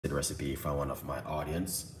recipe from one of my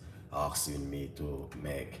audience asking me to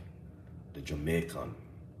make the Jamaican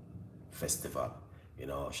festival.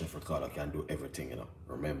 Chef Ricardo can do everything,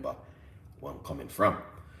 remember where I'm coming from.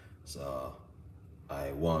 So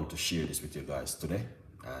I want to share this with you guys today.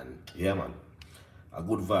 And yeah, man, a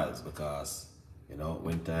good vibes because,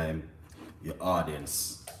 when time your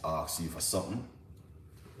audience asks you for something,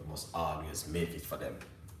 you must always make it for them.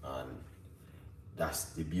 And that's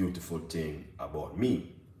the beautiful thing about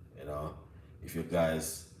me. If you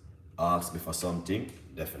guys ask me for something,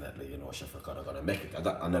 definitely, Chef Ricardo gonna make it. I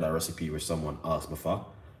got another recipe where someone asked me for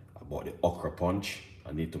about the okra punch.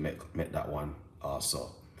 I need to make that one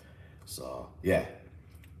also. So yeah,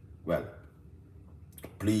 well,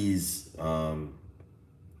 please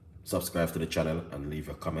subscribe to the channel and leave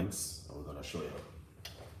your comments. We're gonna show you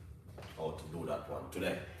how to do that one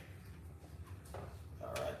today.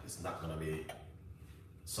 All right, it's not gonna be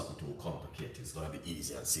something too complicated. It's gonna be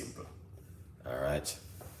easy and simple. All right,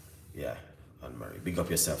 yeah. And Mary, big up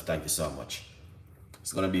yourself. Thank you so much.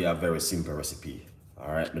 It's gonna be a very simple recipe.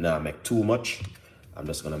 All right, but now I make too much. I'm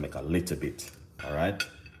just gonna make a little bit. All right.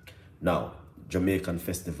 Now, Jamaican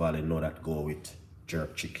festival, you know that go with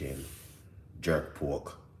jerk chicken, jerk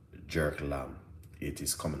pork, jerk lamb. It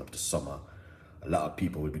is coming up to summer. A lot of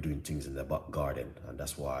people will be doing things in their back garden, and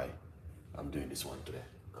that's why I'm doing this one today.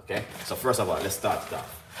 Okay, so first of all, let's start that.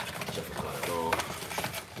 Chef Ricardo,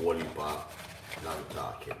 holy pot, long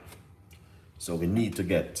talking. So we need to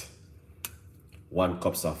get 1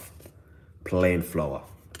 cup of plain flour.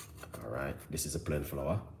 All right, this is a plain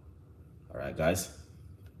flour. All right, guys.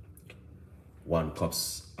 1 cup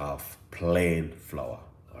of plain flour.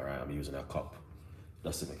 All right, I'm using a cup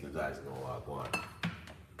just to make you guys know what I want.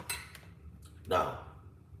 Now,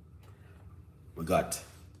 we got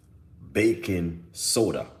baking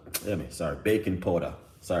soda. Baking powder.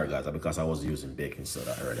 Sorry guys, because I was using baking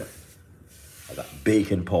soda earlier. I got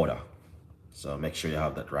baking powder. So make sure you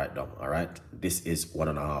have that right down. All right. This is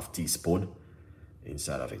 1.5 teaspoon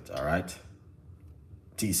inside of it. All right.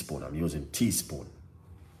 Teaspoon. I'm using teaspoon.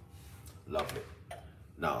 Lovely.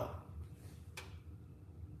 Now.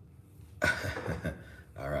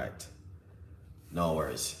 All right. No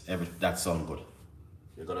worries. That sounds good.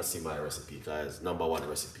 You're gonna see my recipe, guys. #1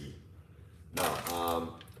 recipe.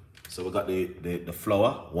 Now, so we got the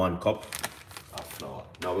flour, 1 cup of flour.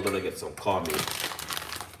 Now we're gonna get some cornmeal.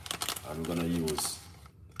 I'm gonna use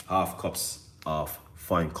 1/2 cups of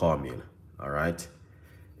fine cornmeal. All right,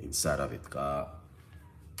 inside of it. We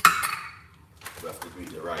have to do it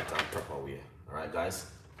the right and proper way. All right, guys.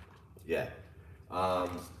 Yeah.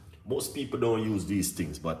 Most people don't use these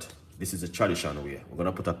things, but this is a traditional way. We're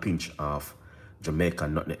gonna put a pinch of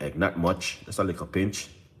Jamaican nutmeg, not much, just a little pinch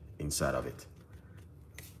inside of it.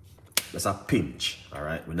 That's a pinch, all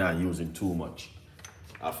right? We're not using too much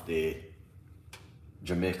of the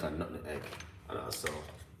Jamaican nutmeg. And also,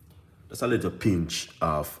 just a little pinch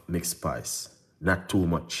of mixed spice, not too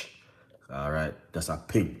much, all right? That's a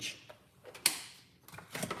pinch.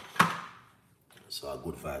 So a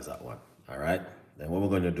good vibes that one, all right? Then what we're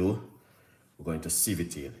going to do, we're going to sieve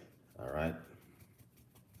it in, all right?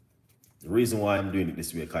 The reason why I'm doing it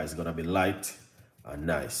this way, guys, it's gonna be light and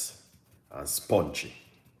nice and spongy.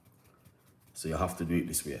 So you have to do it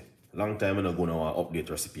this way. Long time I'm not gonna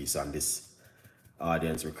update recipes on this.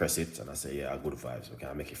 Audience request it and I say, yeah, good vibes. We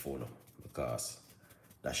can make it for now because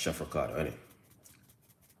that's Chef Ricardo, innit?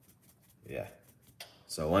 Yeah.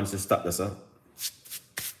 So once you stop this up,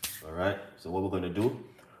 all right. So what we're gonna do,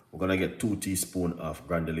 we're gonna get 2 teaspoons of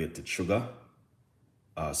granulated sugar,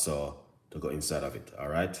 so to go inside of it, all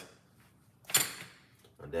right.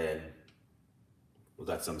 And then we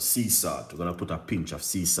got some sea salt. We're gonna put a pinch of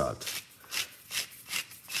sea salt.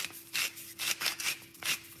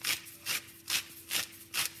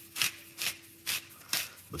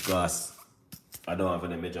 Because I don't have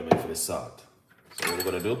any measurement for the salt. So what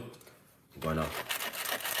we're gonna do, we're gonna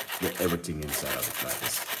get everything inside of it like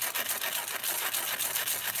this.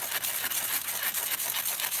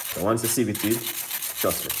 So once you sieve it in,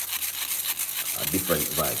 trust me, a different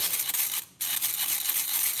vibe.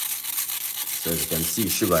 So as you can see,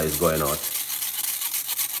 sugar is going out.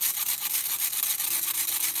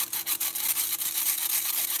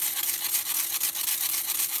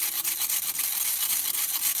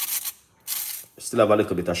 Still have a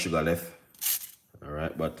little bit of sugar left. All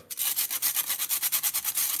right, but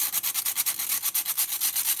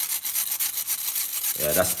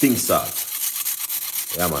yeah, that's pink salt.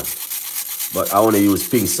 Yeah, man. But I only use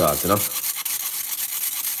pink salt,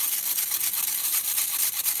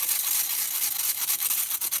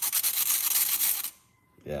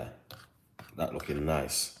 Yeah, that looking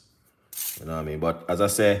nice. You know what I mean? But as I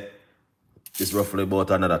say, it's roughly about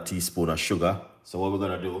another teaspoon of sugar. So what we're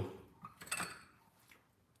gonna do,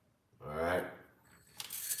 all right,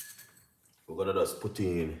 we're gonna just put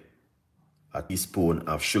in a teaspoon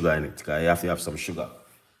of sugar in it, because you have to have some sugar.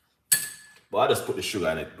 But I just put the sugar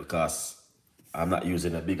in it because I'm not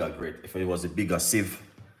using a bigger grate. If it was a bigger sieve,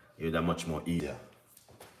 it would be much more easier.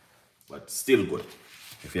 But still good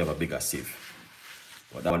if you have a bigger sieve.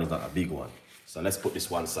 But that one is not a big one. So let's put this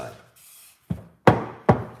one side.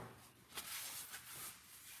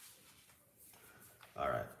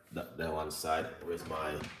 Alright, that one side. Where's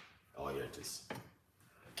my, oh here it is.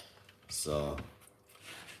 So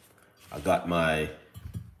I got my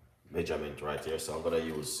measurement right here, so I'm gonna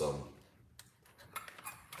use some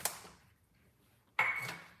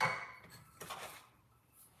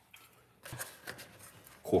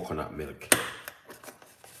coconut milk.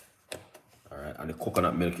 Alright, and the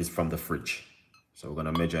coconut milk is from the fridge. So we're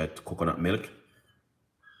gonna measure it, coconut milk,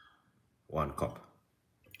 1 cup.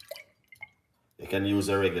 You can use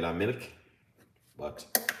a regular milk, but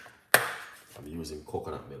I'm using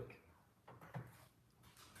coconut milk.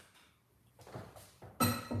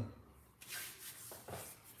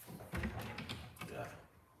 Yeah.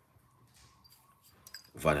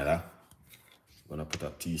 Vanilla. I'm gonna put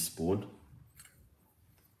a teaspoon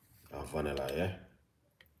of vanilla here.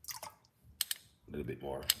 A little bit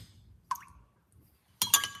more.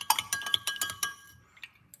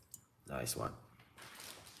 Nice one.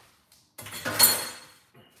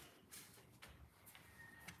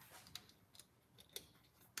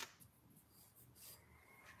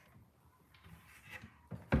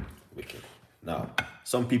 Wicked. Now,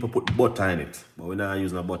 some people put butter in it, but we're not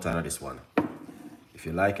using a butter on this one. If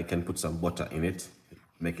you like, you can put some butter in it,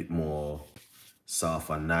 make it more soft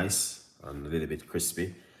and nice and a little bit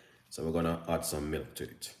crispy. So we're gonna add some milk to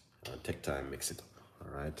it and take time, mix it up.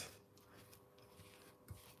 All right.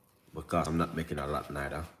 Because I'm not making a lot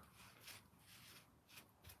neither.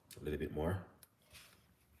 A little bit more.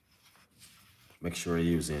 Make sure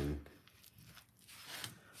you're using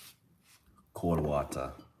cold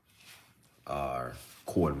water or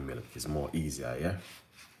cold milk. It's more easier, yeah?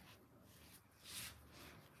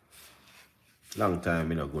 Long time,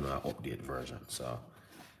 I'm gonna update version, so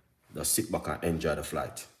just sit back and enjoy the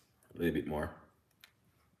flight. A little bit more.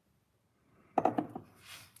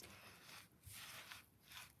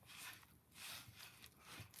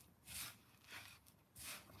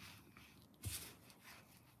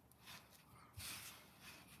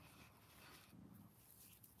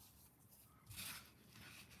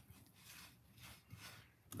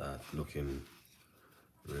 That looking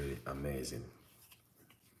really amazing.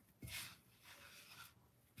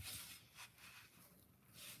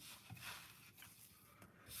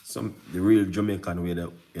 The real Jamaican way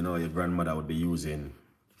that, your grandmother would be using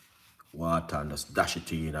water and just dash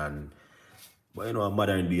it in, but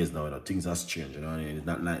modern days now, things has changed, it's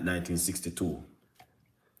not like 1962.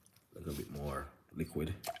 A little bit more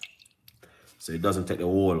liquid. So it doesn't take the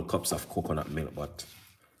whole cups of coconut milk, but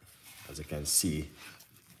as you can see,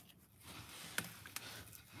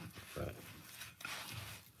 right.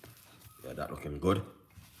 Yeah, that looking good.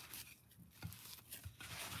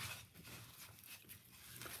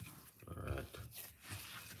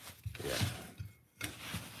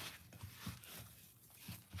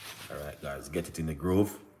 Alright guys, get it in the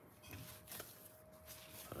groove.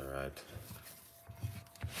 Alright.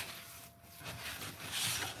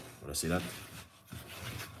 Wanna see that?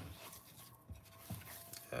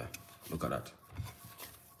 Yeah, look at that.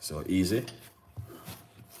 So easy.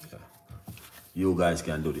 Yeah. You guys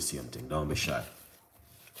can do the same thing, don't be shy.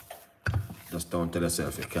 Just don't tell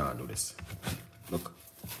yourself you can't do this. Look.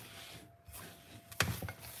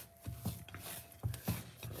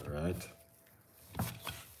 Alright.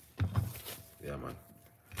 Yeah, man.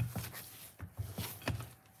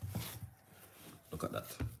 Look at that.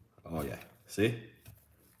 Oh, yeah. See?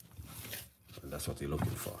 And that's what you're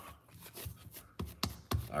looking for.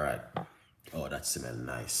 All right. Oh, that smells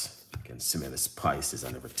nice. You can smell the spices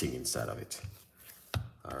and everything inside of it.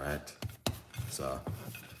 All right. So,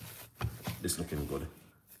 this looking good.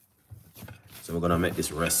 So, we're going to make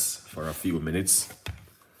this rest for a few minutes.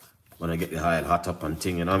 When I get the oil hot up and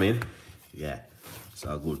thing, you know what I mean? Yeah.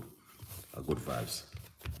 So, good. Good vibes.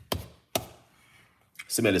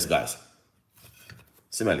 Smell this, guys.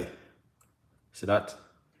 Smell it. See that?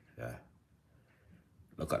 Yeah.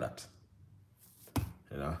 Look at that.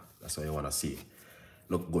 That's what you want to see.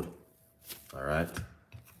 Look good. All right.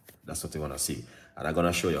 That's what you want to see. And I'm going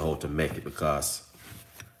to show you how to make it, because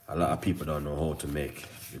a lot of people don't know how to make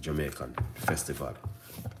the Jamaican festival.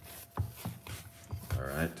 All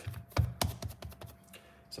right.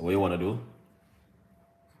 So what you want to do?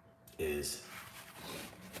 is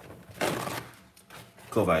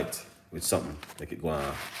cover it with something, make it go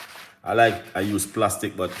on. I use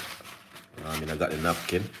plastic, but I mean I got the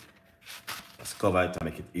napkin. Let's cover it and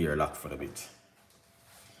make it ear lock for a bit.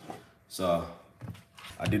 So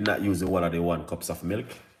I did not use the one of the 1 cups of milk.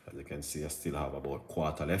 As you can see, I still have about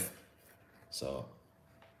 1/4 left. So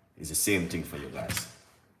it's the same thing for you guys.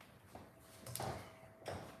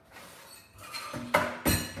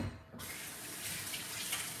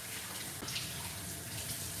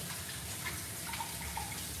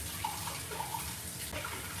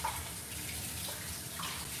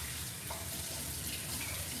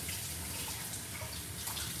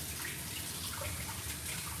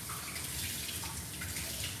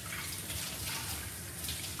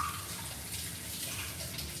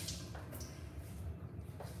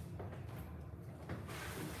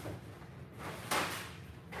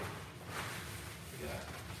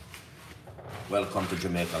 Welcome to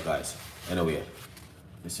Jamaica, guys. Anyway,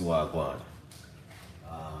 this is what I go on.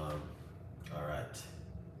 All right.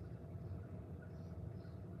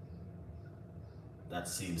 That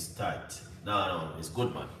seems tight. No, it's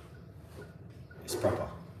good, man. It's proper.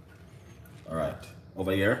 All right.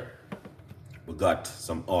 Over here, we got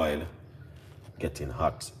some oil getting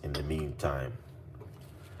hot in the meantime.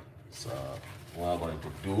 So what I'm going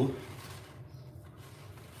to do,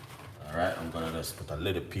 all right, I'm gonna just put a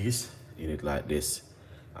little piece in it like this,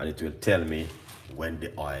 and it will tell me when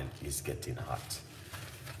the oil is getting hot.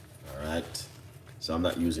 All right, so I'm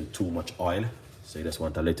not using too much oil, so you just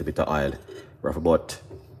want a little bit of oil, rough about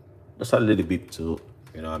just a little bit to,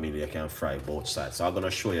 you know what I mean, you can fry both sides. So I'm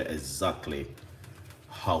gonna show you exactly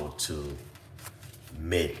how to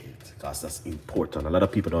make it, because that's important. A lot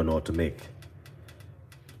of people don't know how to make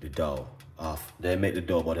the dough. They make the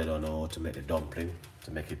dough, but they don't know how to make the dumpling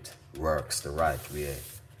to make it works the right way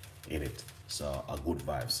in it. So a good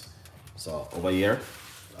vibes. So over here,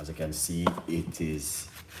 as you can see, it is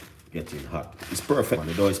getting hot. It's perfect.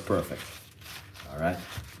 The dough is perfect. All right,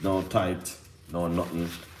 no tight, no nothing.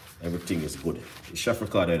 Everything is good. It's Chef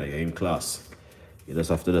Ricardo, you're in class. You just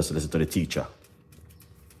have to just listen to the teacher,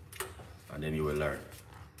 and then you will learn.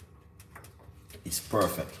 It's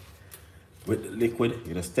perfect. With the liquid,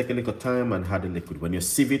 you just take a little time and add the liquid. When you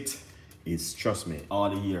sieve it, it's, trust me, all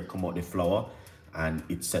the year come out the flour and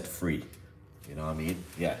it's set free. You know what I mean?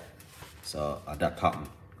 Yeah. So that happen.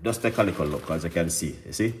 Just take a little look, as you can see.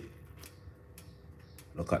 You see?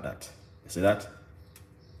 Look at that. You see that?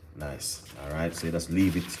 Nice. All right. So you just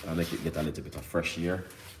leave it and make it get a little bit of fresh air,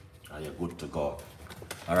 and you're good to go.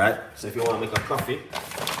 All right. So if you want to make a coffee,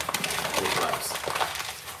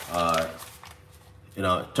 you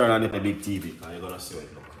know, turn on the big TV and you're gonna see what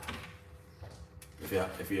it look.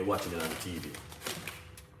 If you're watching it on the TV.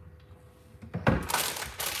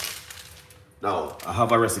 Now, I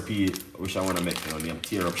have a recipe which I want to make, you know, named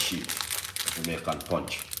tear up sheet, Jamaican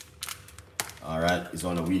punch. Alright, it's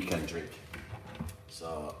on a weekend drink.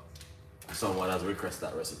 So, someone has requested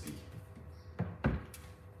that recipe.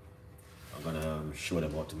 I'm gonna show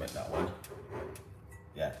them how to make that one.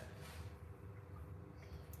 Yeah.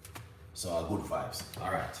 So, good vibes.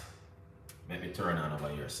 Alright. Let me turn on over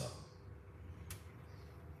here, so.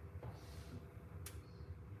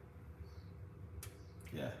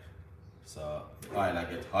 Yeah. So the oil I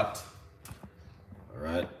get hot.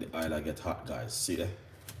 Alright, the oil I get hot, guys. See there?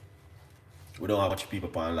 We don't have much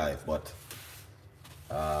people on live, but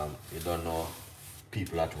you don't know,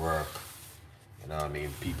 people at work, you know what I mean,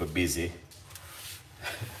 people busy.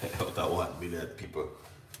 What I want me that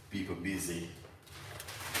people busy.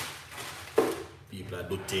 People that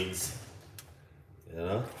do things. You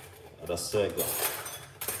know? That's so it goes.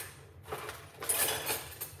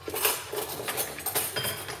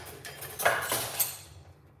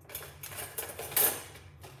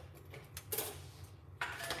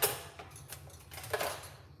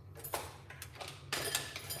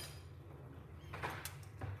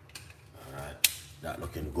 That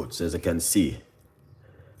looking good. So as you can see,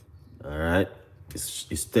 all right,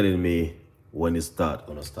 it's telling me when it's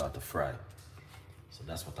gonna start to fry. So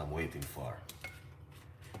that's what I'm waiting for.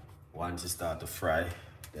 Once it start to fry,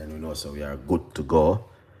 then we know so we are good to go,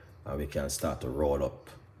 and we can start to roll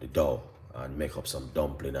up the dough and make up some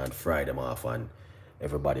dumpling and fry them off, and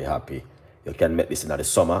everybody happy. You can make this in the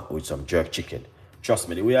summer with some jerk chicken. Trust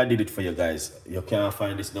me, the way I did it for you guys, you can't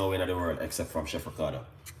find this nowhere in the world except from Chef Ricardo.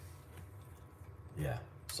 Yeah,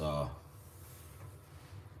 so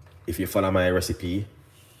if you follow my recipe,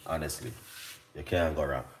 honestly, you can't go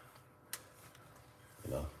wrong.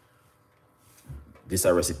 You know, this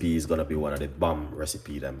recipe is gonna be one of the bomb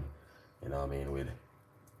recipe them, you know what I mean, with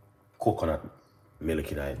coconut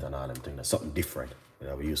milk in it and all them things. Something different.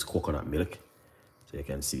 Yeah, we use coconut milk, so you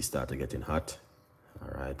can see start to getting hot. All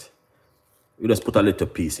right. We just put a little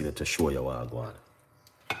piece in it to show you what I go on.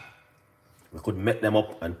 We could make them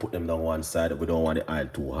up and put them down one side. We don't want the oil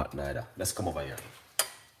too hot neither. Let's come over here.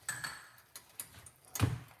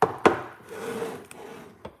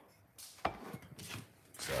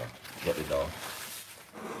 So get it down.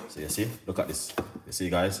 So you see, look at this. You see,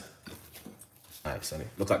 guys? Alright, Sonny,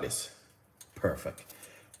 look at this. Perfect.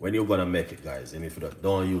 When you're gonna make it, guys, and if you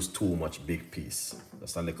don't use too much big piece,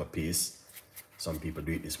 just a little piece. Some people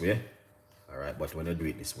do it this way. Alright, but when you do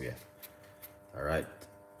it this way, alright,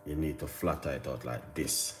 you need to flatten it out like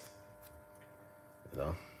this. You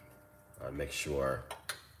know? And make sure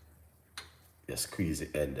you squeeze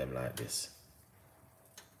the end them like this.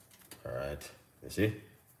 Alright, you see?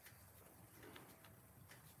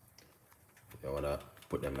 You wanna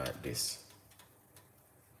put them like this.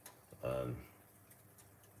 And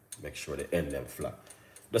make sure the end them flat.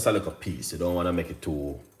 Just a little piece. You don't wanna make it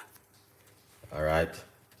too, alright?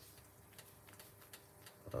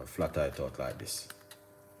 Flatten it out like this.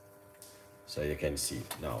 So you can see.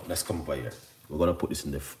 Now let's come over here. We're gonna put this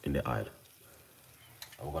in the oil.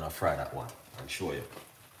 And we're gonna fry that one and show you.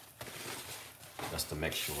 Just to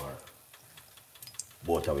make sure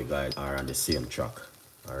both of you guys are on the same track.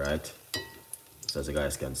 Alright? So as you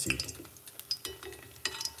guys can see.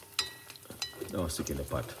 Don't stick in the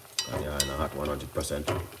pot. And you're in a hot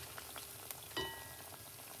 100%.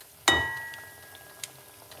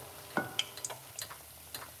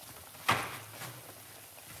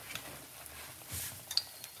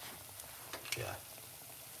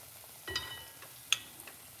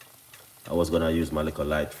 I was gonna use my little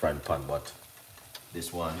light frying pan, but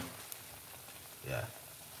this one, yeah.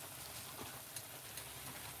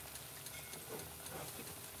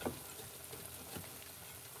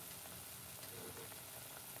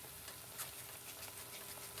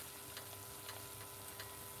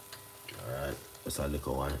 Alright, just a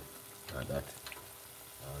little one, like that.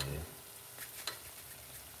 Okay.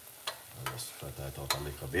 I'll just fry that out a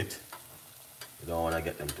little bit. You don't wanna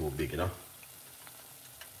get them too big, you know?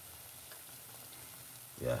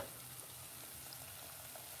 Yeah.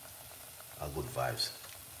 Good vibes.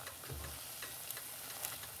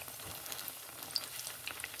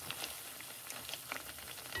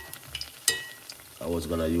 I was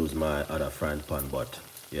gonna use my other frying pan, but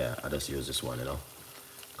yeah, I just use this one, you know.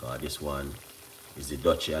 Cause this one is the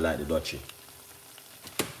Dutchy. I like the Dutchy.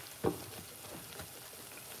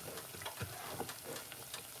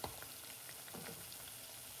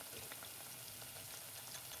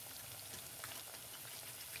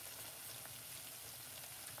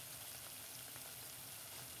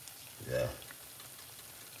 Yeah.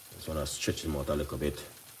 Just wanna stretch him out a little bit.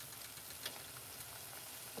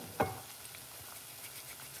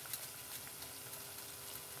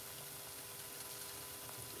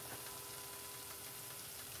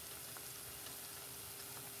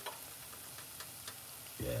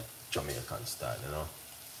 Yeah, Jamaican style, you know.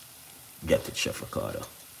 Get it, Chef Ricardo.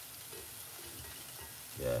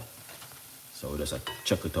 Yeah. So we just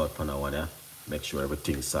check it out for now, yeah. Make sure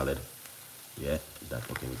everything's solid. Yeah, that's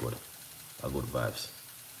looking good. A good vibes.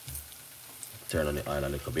 Turn on the oil a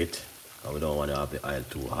little bit. And we don't want to have the oil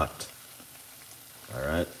too hot.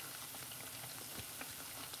 Alright.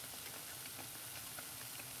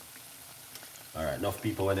 Alright, enough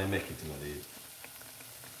people when they make it, you know,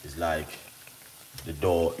 it's like the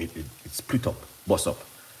dough, it split up, bust up.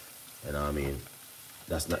 You know what I mean?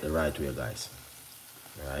 That's not the right way, guys.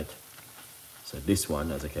 Alright? So this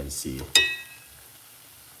one, as you can see.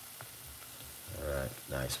 Alright,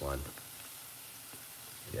 nice one.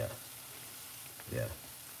 Yeah. Yeah.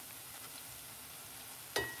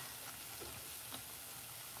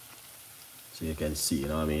 So you can see, you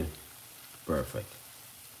know what I mean? Perfect.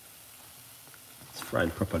 It's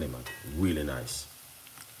frying properly, man. Really nice.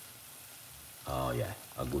 Oh yeah,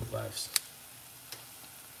 a good vibes.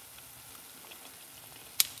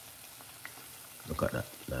 Look at that,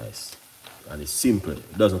 nice. And it's simple,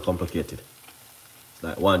 it doesn't complicate it. It's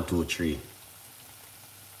like 1, 2, 3.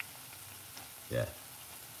 Yeah.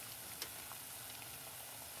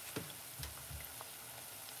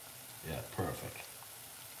 Yeah, perfect.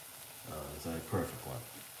 It's a perfect one.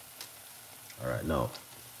 Alright, now.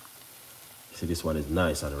 See, this one is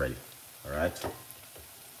nice and ready. Alright.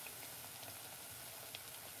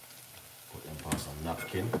 Put them on some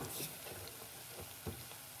napkin.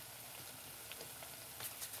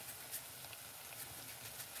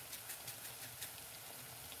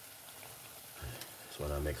 Just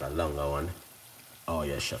wanna make a longer one. Oh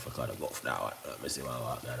yeah, Chef Ricardo, go for that one. Let me see what I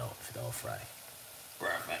want that out if it'll fry.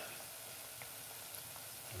 Perfect.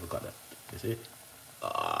 Look at that. You see?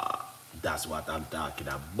 That's what I'm talking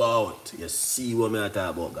about. You see what I'm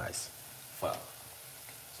talking about, guys? Fine.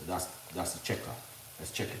 So that's the checker.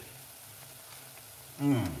 Let's check it.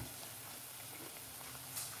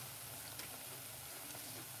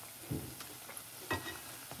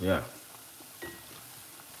 Yeah.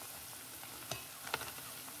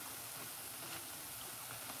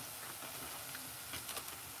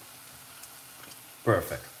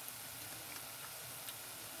 Perfect.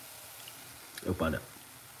 Look on that.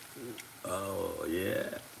 Oh yeah.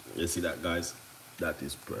 You see that, guys? That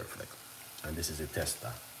is perfect. And this is a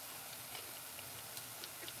tester.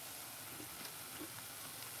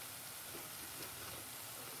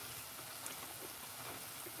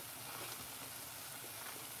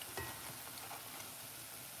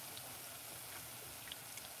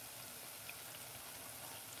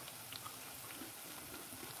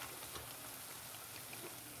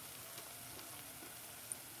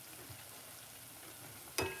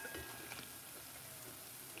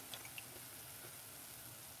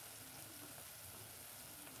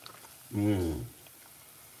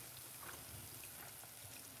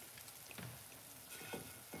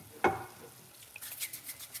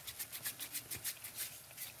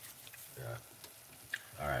 Yeah.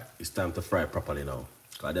 All right. It's time to fry properly now.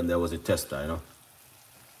 Cause them there was a tester, you know.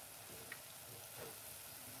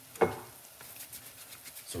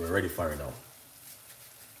 So we're ready for it now.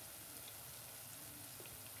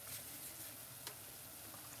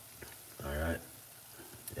 All right.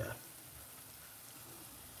 Yeah.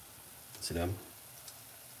 See them?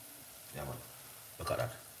 Yeah, man. Look at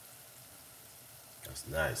that. That's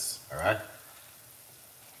nice. All right.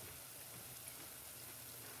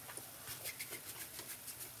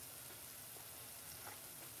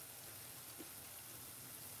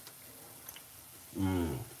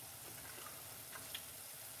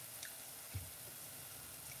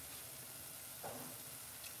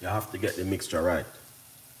 You have to get the mixture right.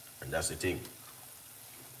 And that's the thing.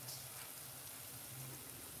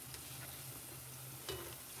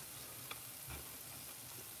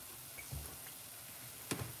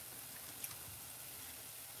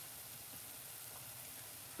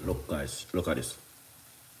 Look, guys. Look at this.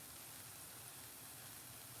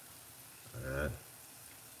 All right.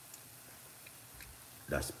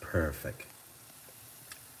 That's perfect.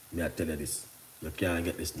 Me I tell you this. You can't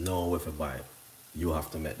get this nowhere for buy. You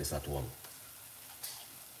have to make this at home.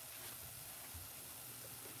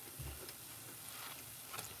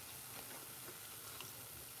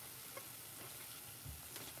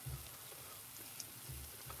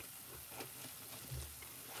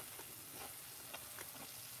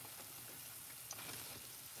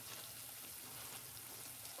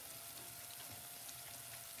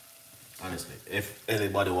 Honestly, if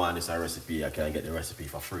anybody wants this recipe, I can get the recipe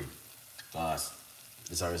for free. Because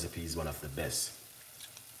this recipe is one of the best.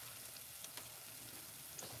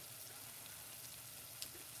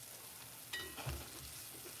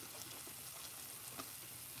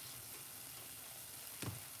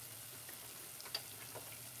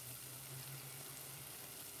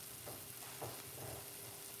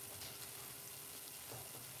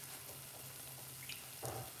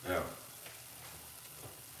 Yeah.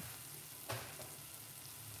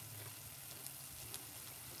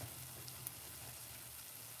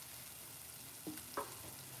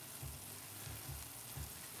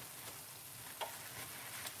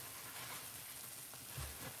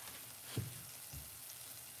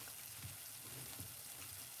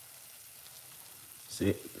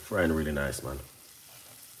 See, frying really nice, man.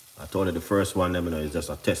 I told you the first one, them, you know, is just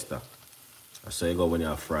a tester. I saw you go when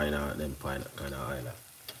you're frying out them kind of oil.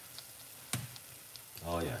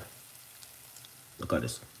 Oh yeah. Look at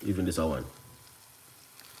this. Even this one.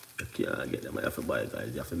 You can't get them. You have to buy it, guys.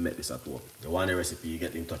 You have to make this at home. You want the recipe, you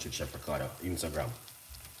get in touch with Chef Ricardo. Instagram.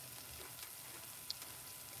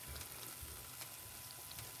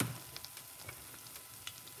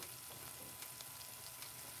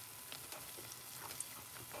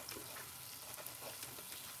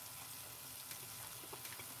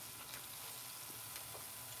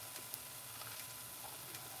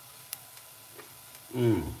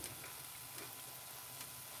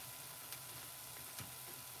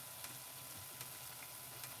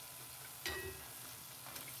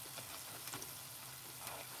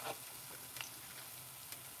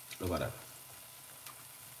 Look at that.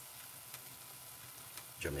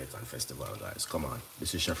 Jamaican festival, guys. Come on.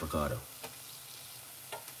 This is Chef Ricardo.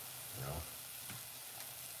 You know?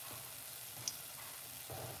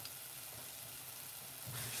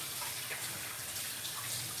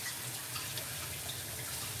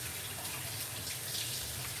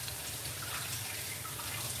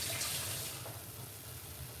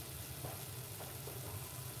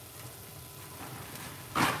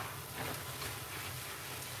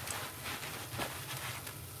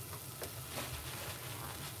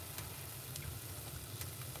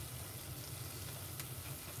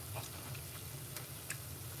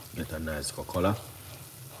 get a nice color,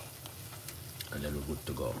 and then we're good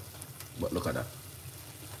to go. But look at that.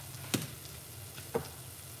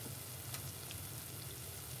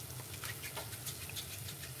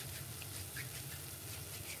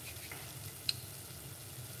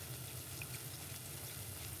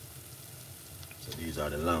 So these are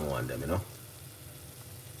the long ones, them, you know.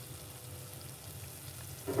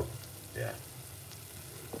 Yeah,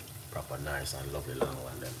 proper nice and lovely long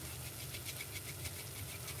one, them.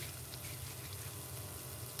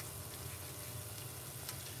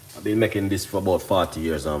 I've been making this for about 40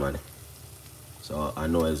 years now, man. So I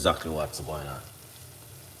know exactly what's going on.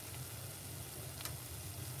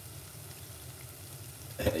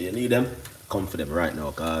 You need them? Come for them right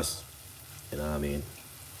now, cause you know what I mean.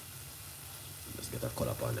 Let's get a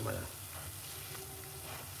color on them, man.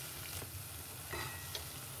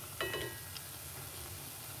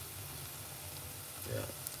 Yeah.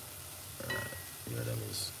 Alright, here them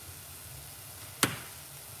is.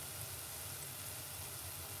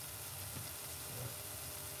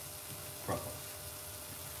 Proper.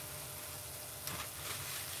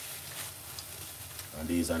 And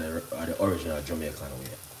these are the original Jamaican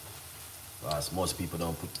way. Because most people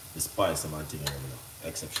don't put the spice and thing in them, you know,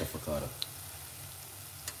 except Chef Ricardo.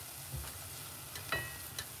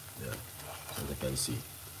 Yeah, as you can see.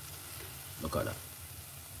 Look at that.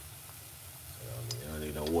 You don't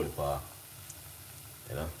need a whole part.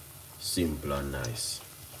 You know, simple and nice.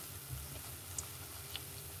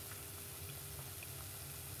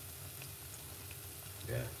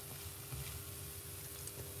 Yeah.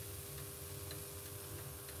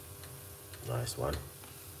 Nice one.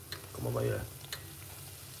 Come over here.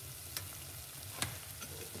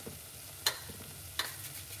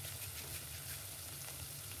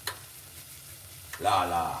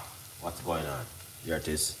 La, what's going on? Here it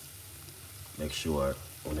is. Make sure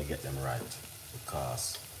when I get them right,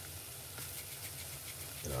 because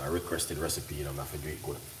you know I requested recipe, you know, I have to do it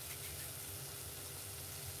good.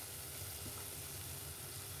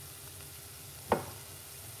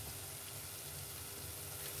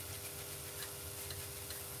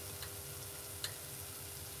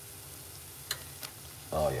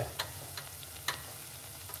 Oh yeah.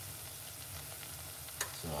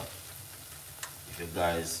 So if you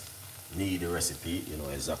guys need a recipe, you know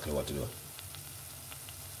exactly what to do.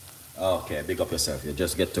 Okay, big up yourself. You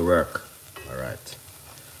just get to work. All right.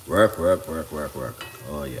 Work.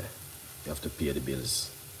 Oh yeah. You have to pay the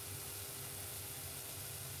bills.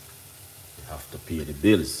 You have to pay the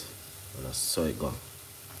bills. And that's so it goes.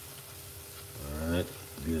 All right.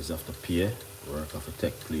 Bills have to pay. Work have to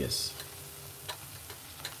take place.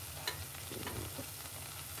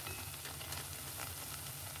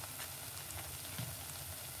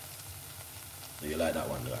 Do you like that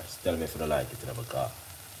one, guys? Tell me if you don't like it, because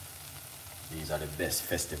these are the best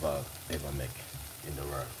festival ever make in the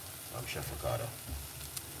world. I'm Chef Ricardo.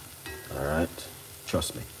 Alright,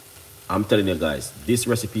 trust me. I'm telling you guys, this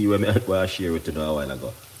recipe where I shared with you a while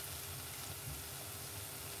ago.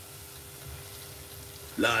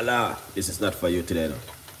 This is not for you today, no.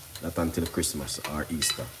 Not until Christmas or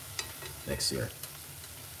Easter next year.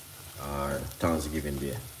 Or Thanksgiving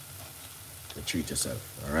Day. So treat yourself,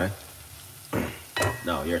 alright?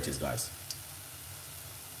 Now, here it is, guys.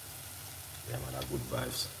 Yeah, man, are good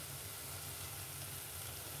vibes.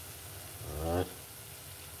 Alright.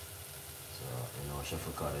 So, you know, Chef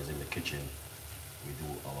Ricardo is in the kitchen. We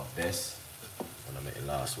do our best. I'm gonna make the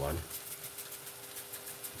last one.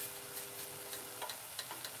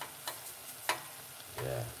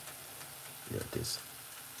 Yeah. Here it is.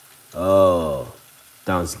 Oh,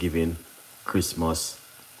 Thanksgiving, Christmas,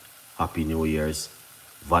 Happy New Year's,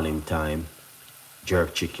 Valentine,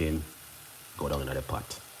 jerk chicken, go down in the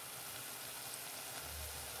pot.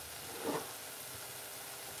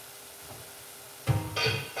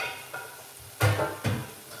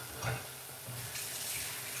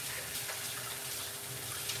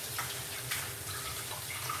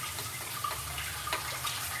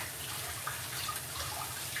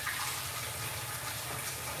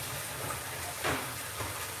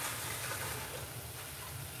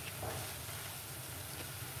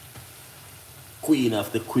 Queen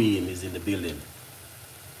of the Queen is in the building.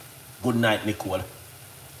 Good night, Nicole.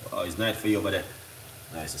 Oh, it's night for you over there.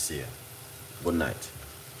 Nice to see you. Good night.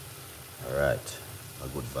 Alright.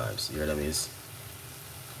 Good vibes. Here them is.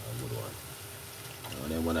 A good one.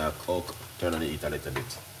 And then when I cook, turn on the heat a little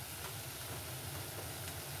bit.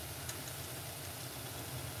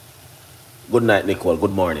 Good night, Nicole.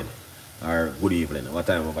 Good morning. Or good evening. What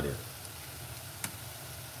time over there?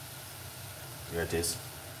 Here it is.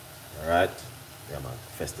 Alright. Yeah, man.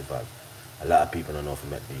 Festival. A lot of people don't know if we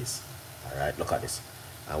met these. Alright, look at this.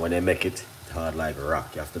 And when they make it, it's hard like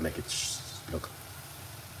rock. You have to make it, look,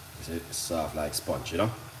 it's soft like sponge, you know?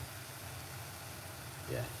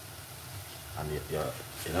 Yeah. And you're,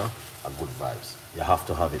 you know, a good vibes. You have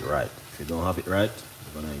to have it right. If you don't have it right,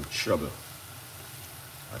 you're gonna in trouble.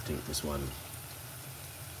 I think this one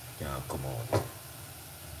can't come out.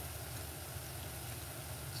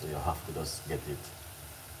 So you have to just get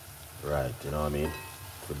it right, you know what I mean?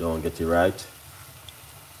 If you don't get it right,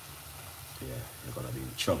 yeah, you're gonna be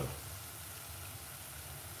in trouble.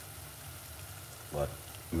 But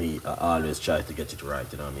me, I always try to get it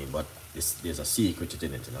right, you know what I mean? But there's a secret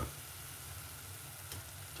in it, you know?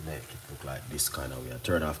 To make it look like this kind of way. I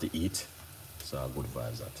turn off the heat, so good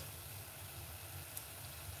vibes that.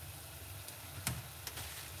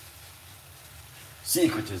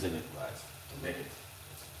 Secret is in it, guys, to make it.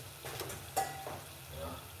 You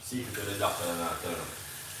know? Secret to the doctor and I tell them.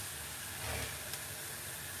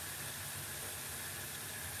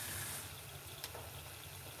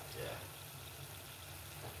 Yeah.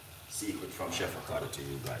 Secret from Chef Ricardo to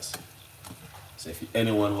you guys. So if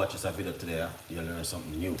anyone watches a video today, you'll learn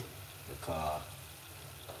something new. Because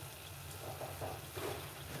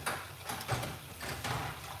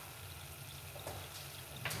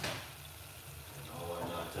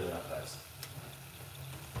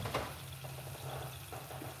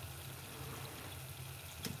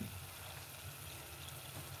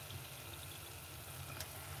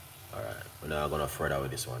alright, we're now gonna further with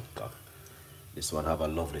this one. This one have a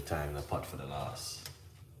lovely time in the pot for the last.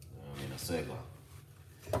 You know what I mean? A second.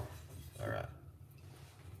 Alright.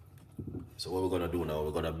 So what we're gonna do now,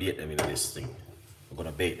 we're gonna bait them into this thing. We're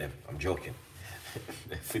gonna bait them. I'm joking.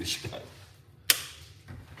 They finished, guys.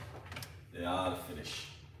 They all finished.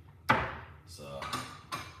 So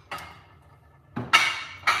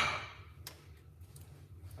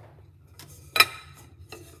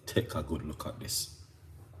take a good look at this.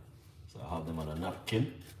 So I have them on a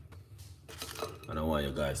napkin. And I want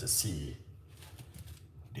you guys to see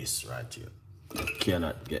this right here. You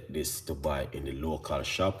cannot get this to buy in the local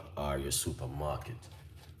shop or your supermarket.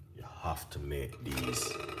 You have to make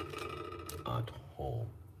these at home.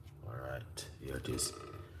 Alright, here it is.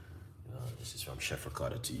 This is from Chef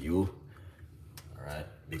Ricardo to you. Alright,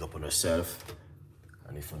 big up on yourself.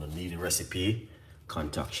 And if you don't need a recipe,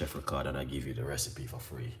 contact Chef Ricardo and I give you the recipe for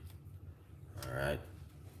free. Alright.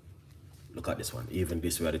 Look at this one. Even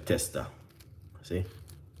this way, the tester. See?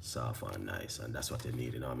 Soft and nice. And that's what you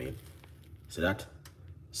need, you know what I mean? See that?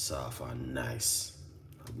 Soft and nice.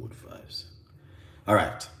 Good vibes.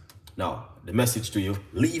 Alright. Now, the message to you.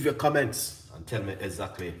 Leave your comments and tell me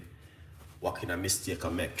exactly what kind of mistake I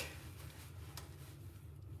make.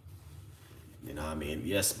 You know what I mean?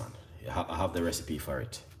 Yes, man. I have the recipe for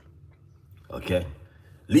it. Okay?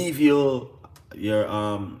 Leave your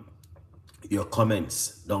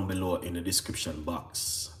comments down below in the description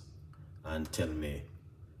box and tell me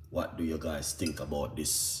what do you guys think about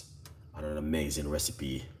this an amazing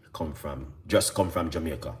recipe just come from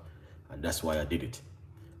Jamaica, and that's why I did it.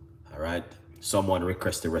 All right, someone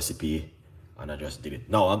requested the recipe and I just did it.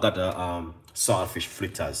 Now I got a saltfish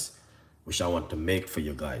fritters which I want to make for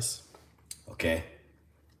you guys. Okay,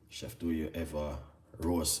 chef, do you ever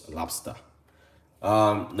roast lobster?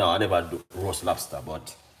 No, I never do roast lobster,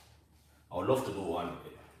 but I would love to do one.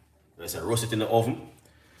 I said roast it in the oven.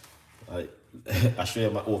 I show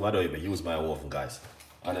you my oven. I don't even use my oven, guys.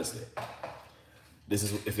 Honestly, this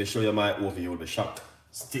is if I show you my oven, you will be shocked.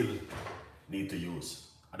 Still need to use.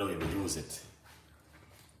 I don't even use it.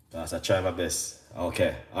 Guys, I try my best.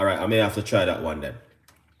 Okay, all right. I may have to try that one then.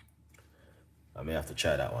 I may have to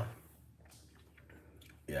try that one.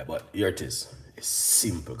 Yeah, but here it is. It's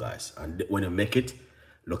simple, guys. And when you make it,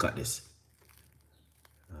 look at this.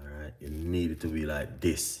 Alright, you need it to be like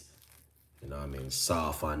this. You know what I mean?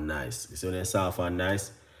 Soft and nice. You see when it's soft and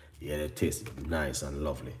nice? Yeah, it tastes nice and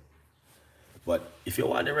lovely. But if you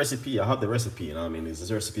want the recipe, I have the recipe, you know what I mean?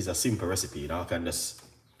 This recipe is a simple recipe. You know, I can just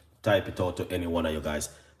type it out to any one of you guys.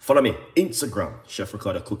 Follow me, Instagram, Chef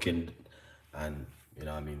Ricardo Cooking. And, you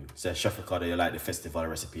know what I mean? Say, Chef Ricardo, you like the festival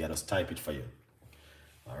recipe. I just type it for you.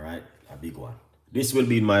 Alright, a big one. This will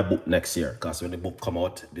be in my book next year, because when the book come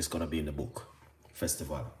out, this is gonna be in the book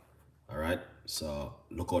festival. Alright, so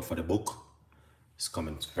look out for the book. It's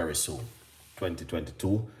coming very soon,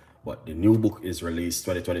 2022. But the new book is released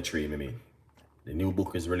 2023, I mean. The new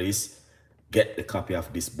book is released. Get the copy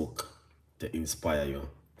of this book to inspire you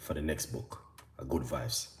for the next book. A good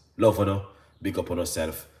vibes. Love you know, big up on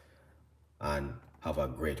yourself, and have a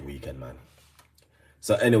great weekend, man.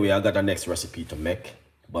 So anyway, I got the next recipe to make,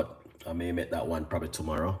 but I may make that one probably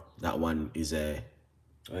tomorrow. That one is a,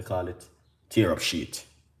 what do you call it? Tear up sheet.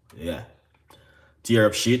 Yeah. Tear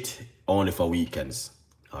up shit only for weekends.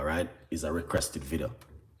 Alright? It's a requested video.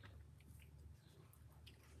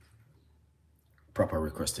 Proper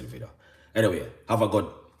requested video. Anyway, have a good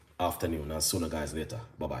afternoon. I'll see you guys later.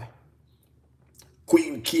 Bye-bye.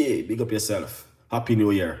 Queen K, big up yourself. Happy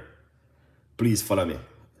New Year. Please follow me.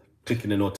 Click in the note.